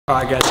All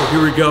right, guys, so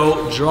here we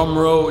go. Drum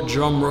roll,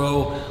 drum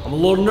roll. I'm a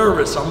little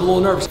nervous.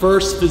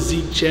 First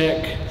physique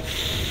check.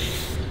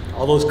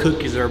 All those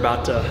cookies are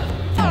about to.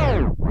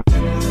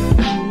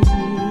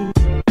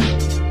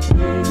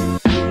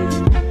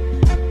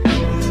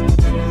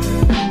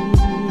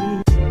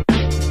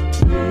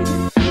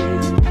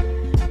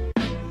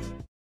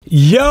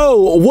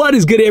 Yo, what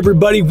is good,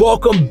 everybody?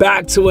 Welcome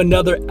back to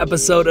another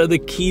episode of the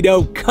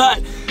Keto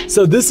Cut.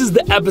 So this is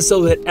the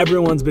episode that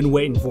everyone's been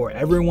waiting for.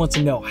 Everyone wants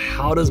to know,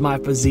 how does my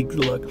physique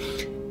look?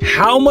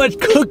 How much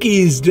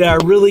cookies did I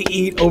really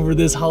eat over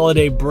this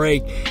holiday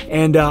break?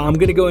 And I'm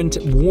gonna go and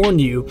warn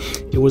you,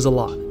 it was a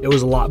lot.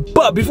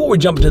 But before we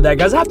jump into that,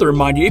 guys, I have to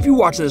remind you, if you're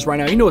watching this right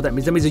now, you know what that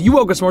means. That means that you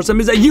woke up smart. That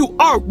means that you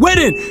are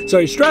winning. So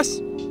are you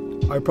stressed?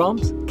 Are your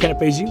problems? Can it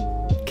phase you?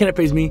 Can it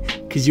phase me?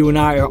 Because you and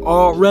I are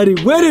already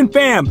winning,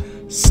 fam.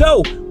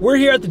 So we're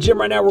here at the gym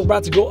right now. We're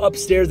about to go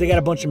upstairs. They got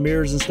a bunch of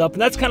mirrors and stuff.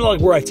 And that's kind of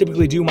like where I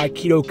typically do my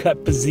Keto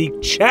Cut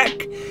physique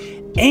check.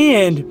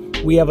 And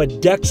we have a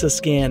DEXA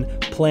scan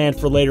planned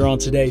for later on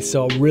today.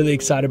 So I'm really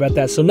excited about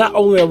that. So not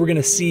only are we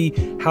gonna see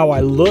how I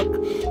look,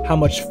 how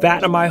much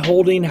fat am I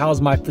holding, how's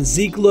my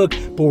physique look,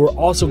 but we're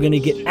also gonna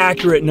get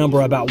accurate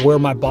number about where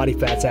my body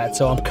fat's at.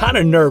 So I'm kind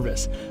of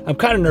nervous.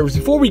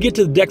 Before we get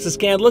to the DEXA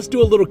scan, let's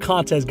do a little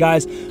contest,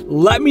 guys.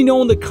 Let me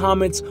know in the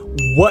comments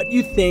what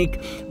you think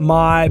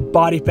my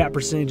body fat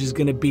percentage is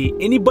gonna be.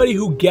 Anybody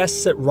who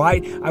guesses it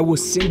right, I will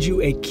send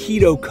you a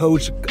keto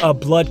coach, a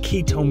blood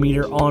ketone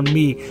meter on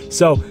me.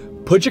 So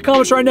put your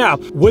comments right now.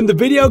 When the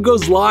video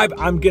goes live,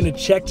 I'm gonna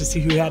check to see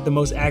who had the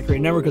most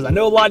accurate number, because I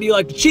know a lot of you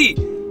like to cheat.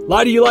 A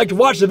lot of you like to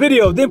watch the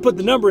video, then put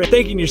the number in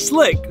thinking you're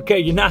slick. Okay,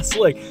 you're not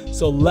slick.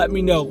 So let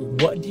me know,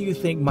 what do you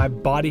think my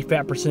body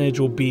fat percentage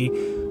will be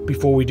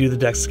before we do the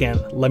DEXA scan?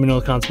 Let me know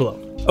in the comments below.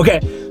 Okay,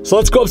 so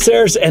let's go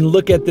upstairs and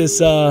look at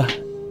this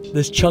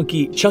this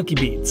chunky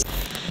beads.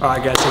 All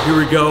right, guys, so here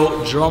we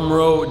go. Drum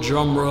roll,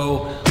 drum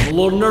roll. I'm a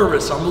little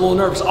nervous.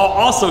 Oh,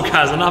 also,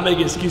 guys, I'm not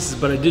making excuses,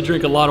 but I did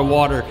drink a lot of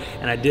water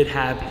and I did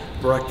have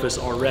breakfast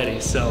already.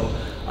 So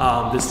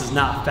this is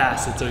not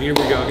fasted. So here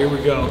we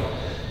go.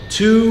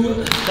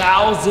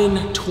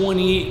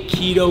 2020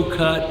 Keto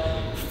Cut,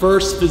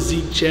 first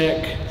physique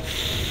check.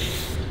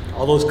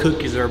 All those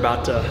cookies are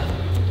about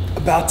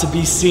to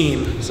be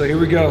seen. So here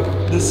we go.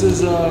 This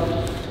is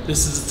the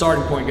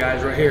starting point,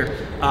 guys, right here.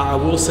 I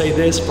will say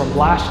this, from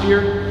last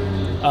year,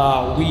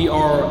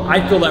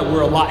 I feel that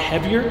we're a lot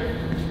heavier.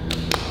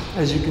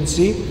 As you can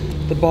see,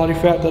 the body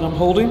fat that I'm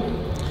holding.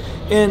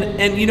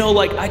 And you know,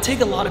 like, I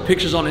take a lot of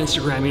pictures on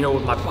Instagram, you know,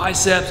 with my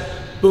biceps,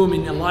 boom,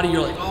 and a lot of you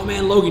are like, oh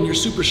man, Logan, you're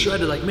super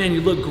shredded. Like, man,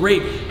 you look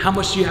great. How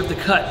much do you have to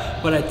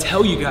cut? But I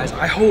tell you guys,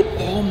 I hold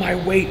all my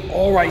weight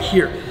all right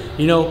here.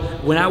 You know,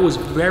 when I was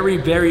very,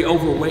 very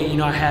overweight, you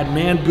know, I had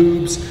man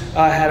boobs,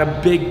 I had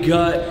a big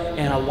gut,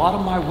 and a lot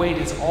of my weight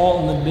is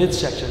all in the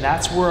midsection.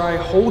 That's where I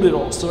hold it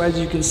all. So as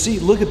you can see,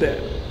 look at that.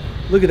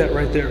 Look at that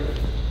right there.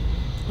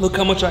 Look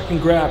how much I can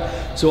grab.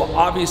 So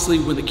obviously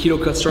when the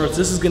Keto Cut starts,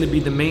 this is gonna be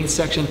the main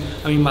section.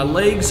 I mean, my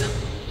legs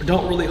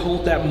don't really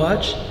hold that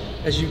much,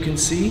 as you can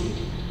see.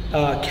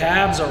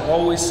 Calves are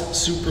always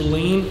super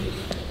lean.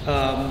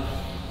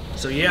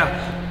 So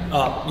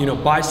yeah, you know,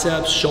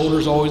 biceps,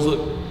 shoulders always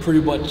look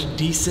pretty much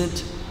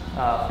decent.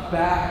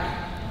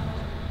 Back,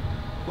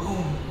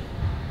 boom.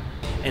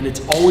 And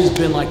it's always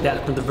been like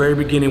that from the very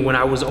beginning. When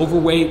I was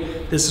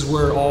overweight, this is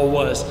where it all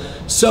was.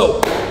 So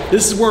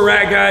this is where we're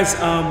at, guys.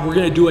 We're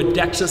gonna do a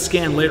DEXA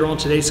scan later on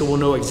today, so we'll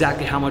know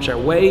exactly how much I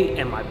weigh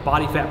and my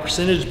body fat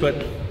percentage,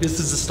 but this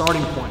is the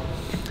starting point.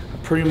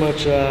 Pretty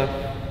much, I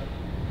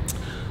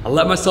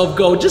let myself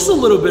go just a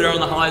little bit on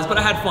the highs, but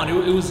I had fun.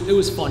 It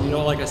was fun, you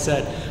know. Like I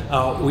said,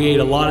 we ate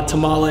a lot of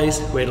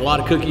tamales, we ate a lot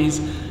of cookies,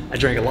 I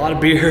drank a lot of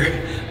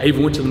beer. I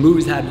even went to the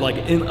movies, had like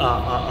an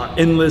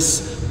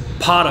endless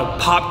pot of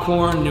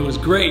popcorn, and it was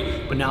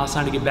great. But now it's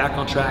time to get back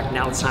on track.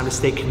 Now it's time to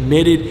stay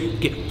committed,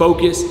 get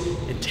focused,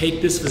 and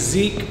take this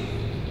physique,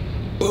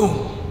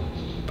 boom,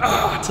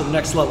 to the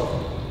next level.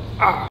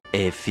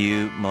 A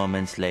few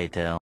moments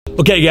later.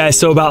 Okay, guys,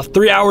 so about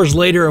 3 hours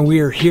later, and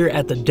we are here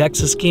at the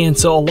DEXA scan.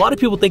 So a lot of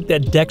people think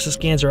that DEXA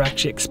scans are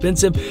actually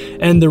expensive,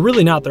 and they're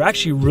really not. They're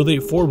actually really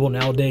affordable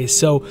nowadays.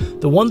 So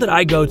the one that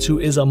I go to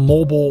is a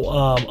mobile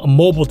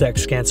DEXA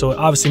scan. So it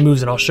obviously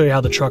moves, and I'll show you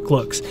how the truck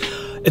looks.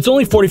 It's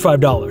only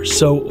 $45.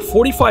 So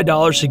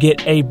 $45 to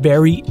get a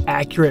very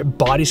accurate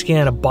body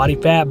scan of body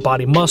fat,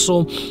 body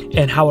muscle,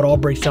 and how it all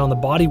breaks down in the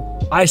body,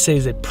 I say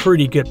is a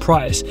pretty good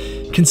price.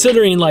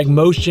 Considering like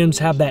most gyms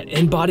have that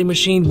in-body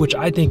machine, which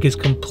I think is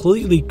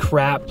completely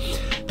crap.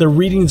 The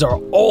readings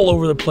are all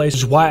over the place,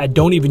 which is why I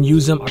don't even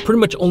use them. I pretty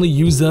much only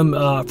use them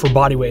for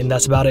body weight, and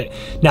that's about it.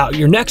 Now,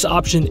 your next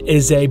option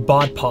is a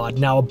bod pod.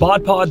 Now, a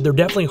bod pod, they're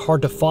definitely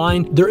hard to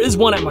find. There is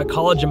one at my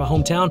college in my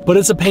hometown, but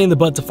it's a pain in the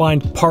butt to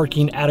find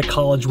parking at a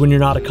college when you're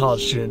not a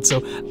college student, so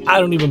I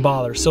don't even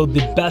bother. So the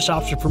best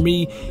option for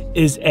me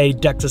is a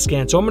DEXA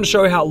scan. So I'm gonna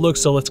show you how it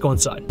looks, so let's go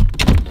inside.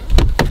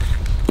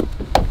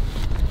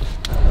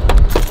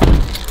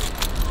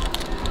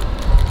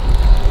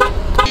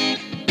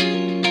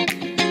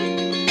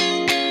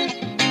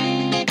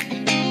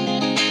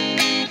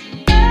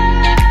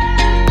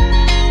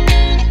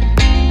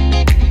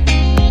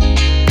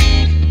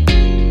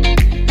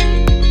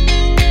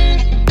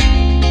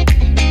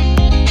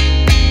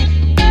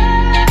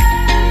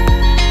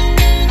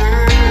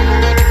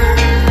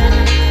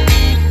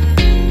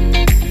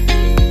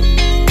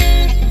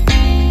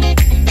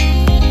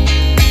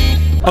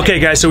 Okay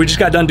guys, so we just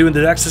got done doing the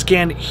DEXA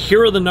scan.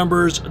 Here are the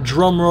numbers,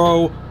 drum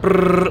roll,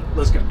 brrr,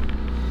 let's go.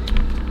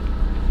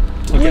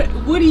 Okay.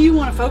 What do you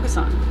want to focus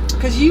on?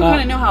 Because you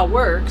kind of know how it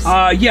works.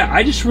 Yeah,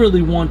 I just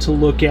really want to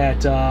look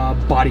at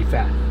body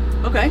fat.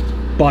 Okay.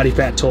 Body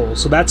fat total.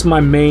 So that's my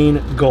main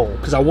goal,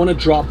 because I want to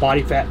drop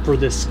body fat for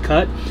this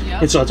cut.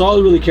 Yep. And so that's all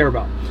I really care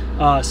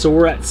about. So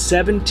we're at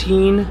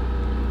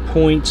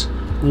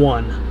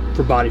 17.1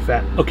 for body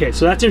fat. Okay,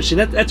 so that's interesting.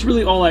 That's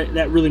really all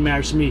that really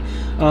matters to me.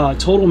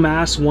 Total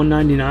mass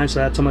 199, so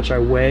that's how much I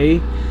weigh.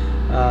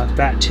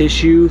 Fat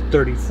tissue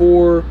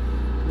 34,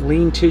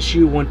 lean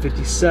tissue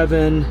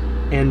 157,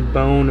 and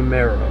bone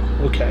marrow.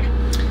 Okay.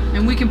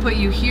 And we can put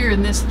you here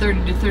in this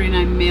 30 to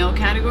 39 male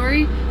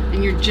category,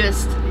 and you're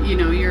just, you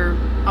know, you're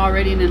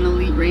already in an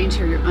elite range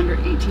here. You're under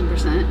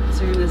 18%,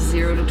 so you're in the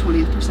 0 to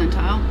 20th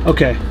percentile.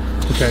 Okay.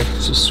 Okay,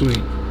 so sweet.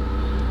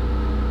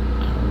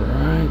 All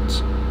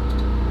right.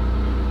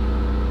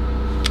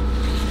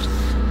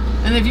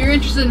 And if you're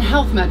interested in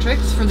health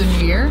metrics for the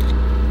new year,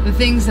 the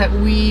things that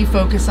we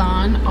focus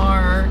on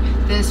are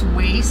this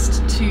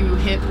waist to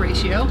hip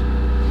ratio.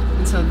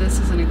 And so this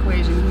is an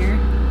equation here.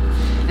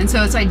 And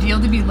so it's ideal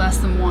to be less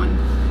than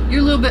 1. You're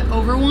a little bit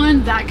over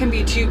 1. That can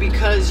be 2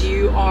 because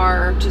you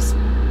are just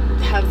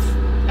have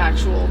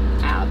actual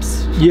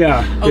abs.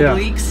 Yeah.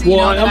 Obliques. Yeah.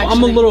 Well,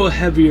 I'm a little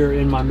heavier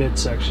in my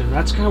midsection.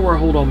 That's kind of where I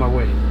hold all my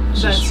weight.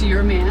 That's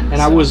your man. And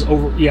so. I was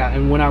over, yeah,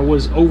 and when I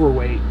was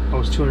overweight, I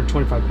was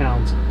 225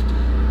 pounds.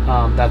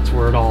 That's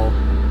where it all,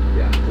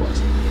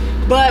 was.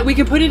 But we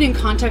can put it in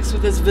context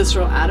with this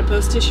visceral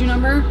adipose tissue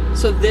number.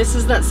 So this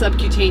is that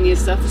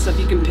subcutaneous stuff, the stuff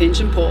you can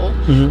pinch and pull.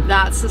 Mm-hmm.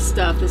 That's the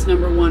stuff, this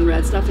number 1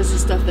 red stuff is the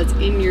stuff that's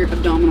in your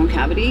abdominal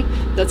cavity,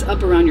 that's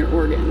up around your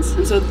organs.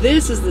 And so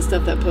this is the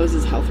stuff that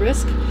poses health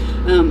risk.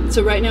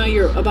 So right now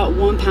you're about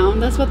 1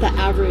 pound. That's about the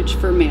average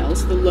for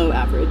males, the low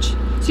average.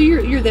 So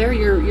you're there,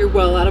 you're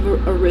well out of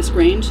a risk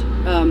range.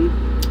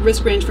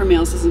 Risk range for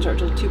males doesn't start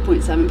till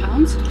 2.7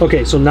 pounds.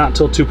 Okay, so not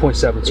till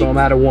 2.7, so I'm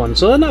at a 1.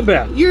 So that's not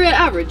bad. You're at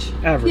average.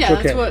 Average, yeah,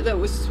 okay. That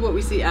was what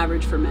we see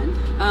average for men.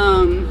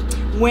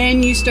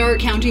 When you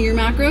start counting your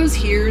macros,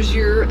 here's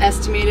your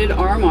estimated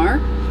RMR.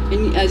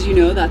 And as you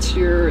know, that's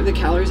the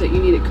calories that you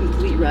need at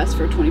complete rest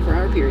for a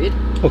 24-hour period.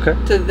 Okay.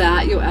 To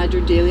that, you'll add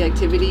your daily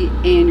activity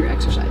and your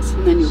exercise,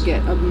 and then you'll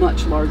get a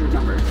much larger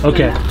number.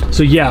 Okay.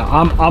 So yeah,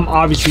 I'm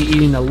obviously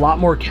eating a lot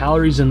more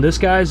calories than this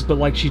guy's, but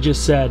like she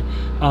just said,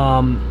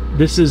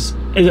 this is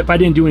if I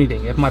didn't do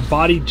anything. If my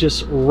body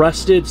just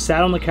rested,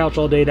 sat on the couch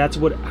all day, that's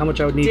how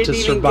much I would need to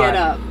survive.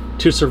 Get up.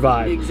 To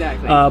survive.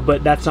 Exactly.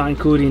 But that's not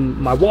including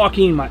my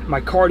walking, my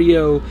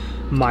cardio,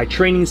 my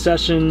training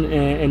session,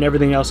 and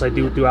everything else I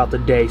do throughout the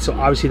day. So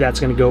obviously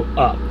that's going to go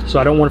up. So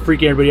I don't want to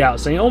freak everybody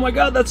out saying, oh my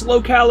God, that's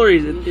low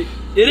calories.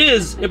 It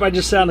is. If I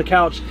just sat on the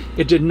couch,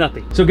 it did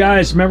nothing. So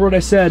guys, remember what I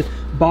said,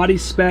 Body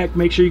Spec,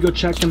 make sure you go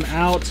check them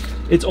out.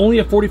 It's only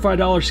a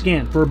 $45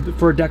 scan for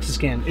a DEXA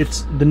scan.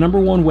 It's the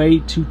 #1 way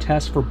to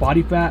test for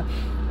body fat.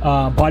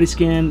 Body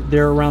scan,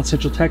 they're around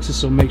Central Texas,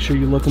 so make sure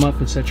you look them up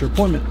and set your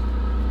appointment.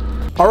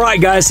 All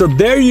right, guys, so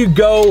there you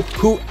go.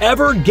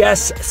 Whoever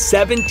guessed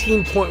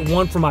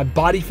 17.1 for my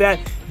body fat,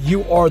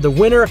 you are the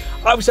winner.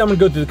 Obviously, I'm gonna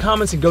go through the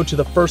comments and go to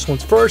the first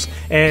ones first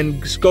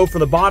and go for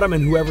the bottom,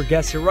 and whoever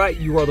guessed it right,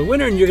 you are the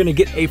winner, and you're gonna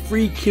get a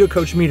free Keto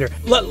Coach meter.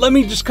 Let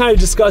me just kind of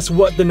discuss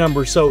what the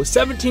numbers. So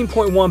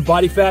 17.1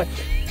 body fat.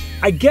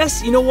 I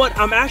guess, you know what,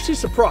 I'm actually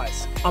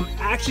surprised. I'm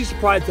actually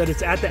surprised that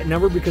it's at that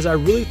number because I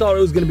really thought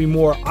it was gonna be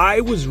more.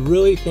 I was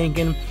really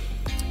thinking,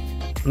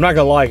 I'm not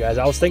gonna lie, guys,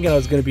 I was thinking I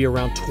was gonna be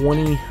around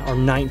 20 or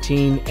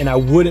 19, and I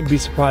wouldn't be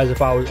surprised if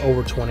I was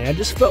over 20. I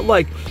just felt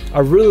like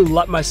I really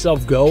let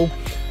myself go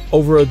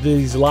over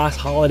these last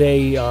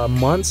holiday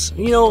months,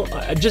 you know,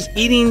 just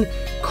eating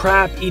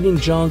crap, eating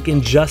junk,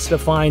 and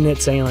justifying it,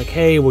 saying like,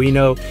 hey, well, you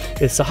know,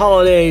 it's the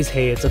holidays,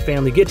 hey, it's a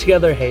family get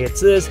together, hey, it's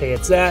this, hey,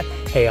 it's that,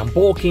 hey, I'm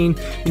bulking,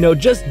 you know,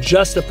 just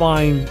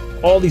justifying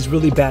all these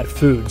really bad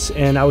foods.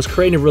 And I was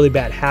creating a really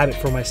bad habit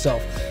for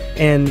myself.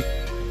 And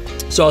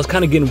so I was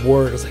kind of getting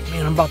worried. I was like,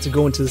 man, I'm about to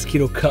go into this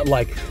Keto Cut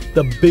like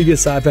the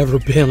biggest I've ever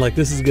been. Like,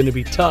 this is gonna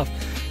be tough.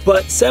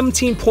 But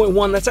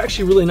 17.1, that's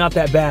actually really not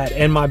that bad.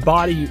 And my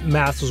body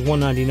mass was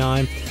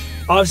 199.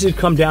 Obviously,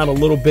 come down a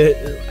little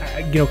bit.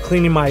 You know,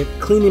 cleaning my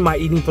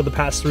eating for the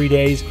past 3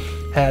 days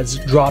has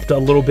dropped a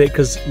little bit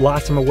because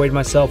last time I weighed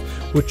myself,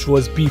 which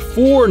was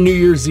before New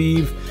Year's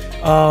Eve,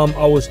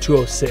 I was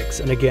 206.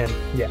 And again,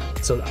 yeah,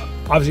 so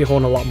obviously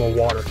holding a lot more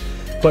water.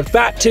 But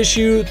fat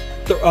tissue,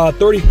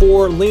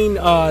 34,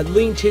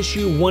 lean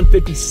tissue,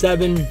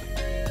 157,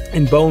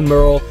 and bone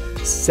marrow,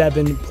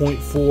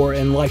 7.4.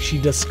 And like she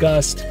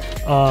discussed,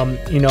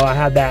 you know, I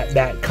had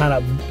that kind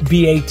of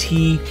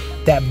BAT,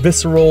 that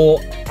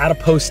visceral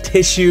adipose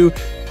tissue.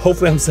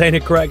 Hopefully I'm saying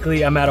it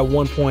correctly. I'm at a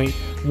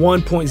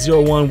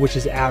 1.01, which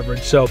is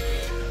average. So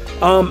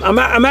I'm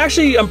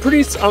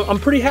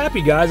pretty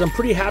happy, guys. I'm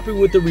pretty happy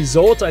with the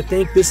results. I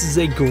think this is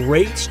a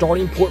great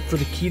starting point for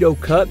the Keto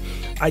Cut.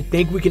 I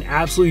think we can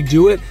absolutely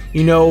do it.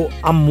 You know,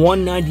 I'm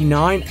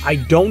 199. I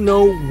don't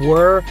know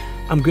where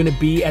I'm gonna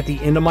be at the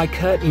end of my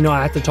cut. You know,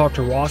 I have to talk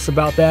to Ross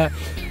about that.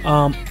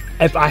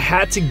 If I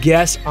had to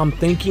guess, I'm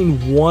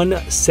thinking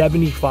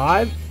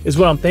 175 is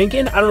what I'm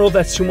thinking. I don't know if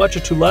that's too much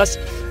or too less,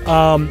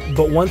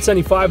 but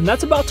 175, and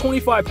that's about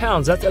 25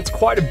 pounds. That's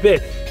quite a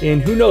bit.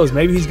 And who knows,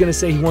 maybe he's gonna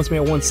say he wants me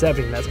at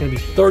 170, and that's gonna be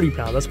 30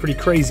 pounds. That's pretty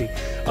crazy.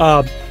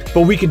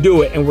 But we can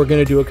do it, and we're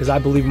gonna do it because I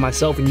believe in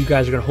myself, and you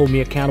guys are gonna hold me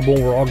accountable,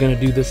 and we're all gonna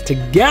do this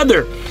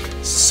together.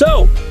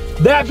 So,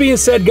 that being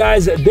said,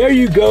 guys, there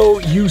you go.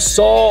 You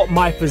saw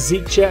my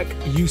physique check.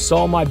 You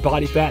saw my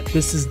body fat.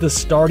 This is the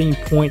starting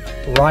point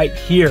right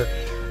here.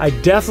 I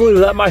definitely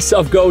let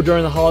myself go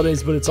during the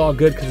holidays, but it's all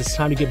good because it's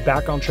time to get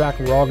back on track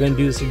and we're all gonna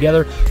do this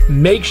together.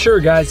 Make sure,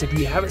 guys, if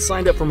you haven't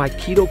signed up for my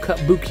Keto Cut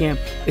Bootcamp,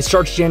 it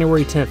starts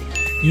January 10th.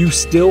 You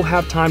still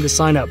have time to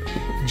sign up.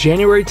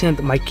 January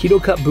 10th, my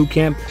Keto Cut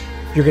Bootcamp.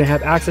 You're gonna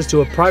have access to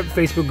a private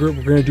Facebook group.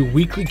 We're gonna do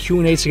weekly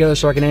Q&As together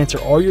so I can answer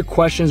all your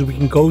questions. We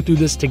can go through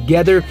this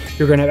together.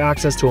 You're gonna have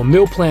access to a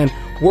meal plan,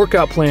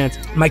 workout plans,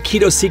 my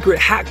keto secret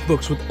hack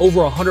books with over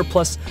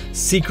 100+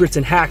 secrets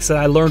and hacks that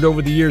I learned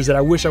over the years that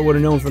I wish I would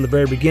have known from the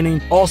very beginning.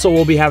 Also,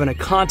 we'll be having a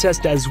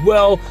contest as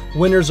well.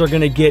 Winners are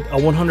gonna get a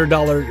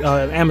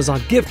 $100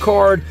 Amazon gift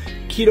card,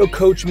 Keto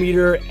Coach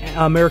Meter,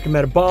 American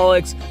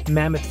Metabolics,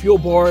 Mammoth Fuel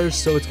Bars.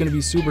 So it's gonna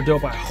be super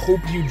dope. I hope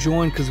you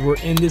join because we're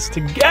in this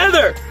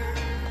together.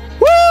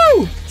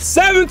 Woo!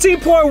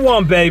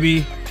 17.1,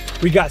 baby.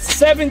 We got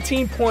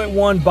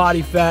 17.1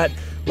 body fat.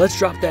 Let's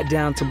drop that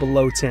down to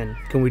below 10.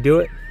 Can we do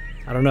it?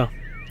 I don't know.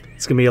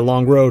 It's gonna be a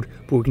long road,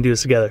 but we can do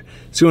this together.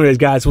 So anyways,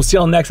 guys, we'll see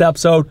you on the next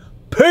episode.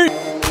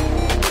 Peace!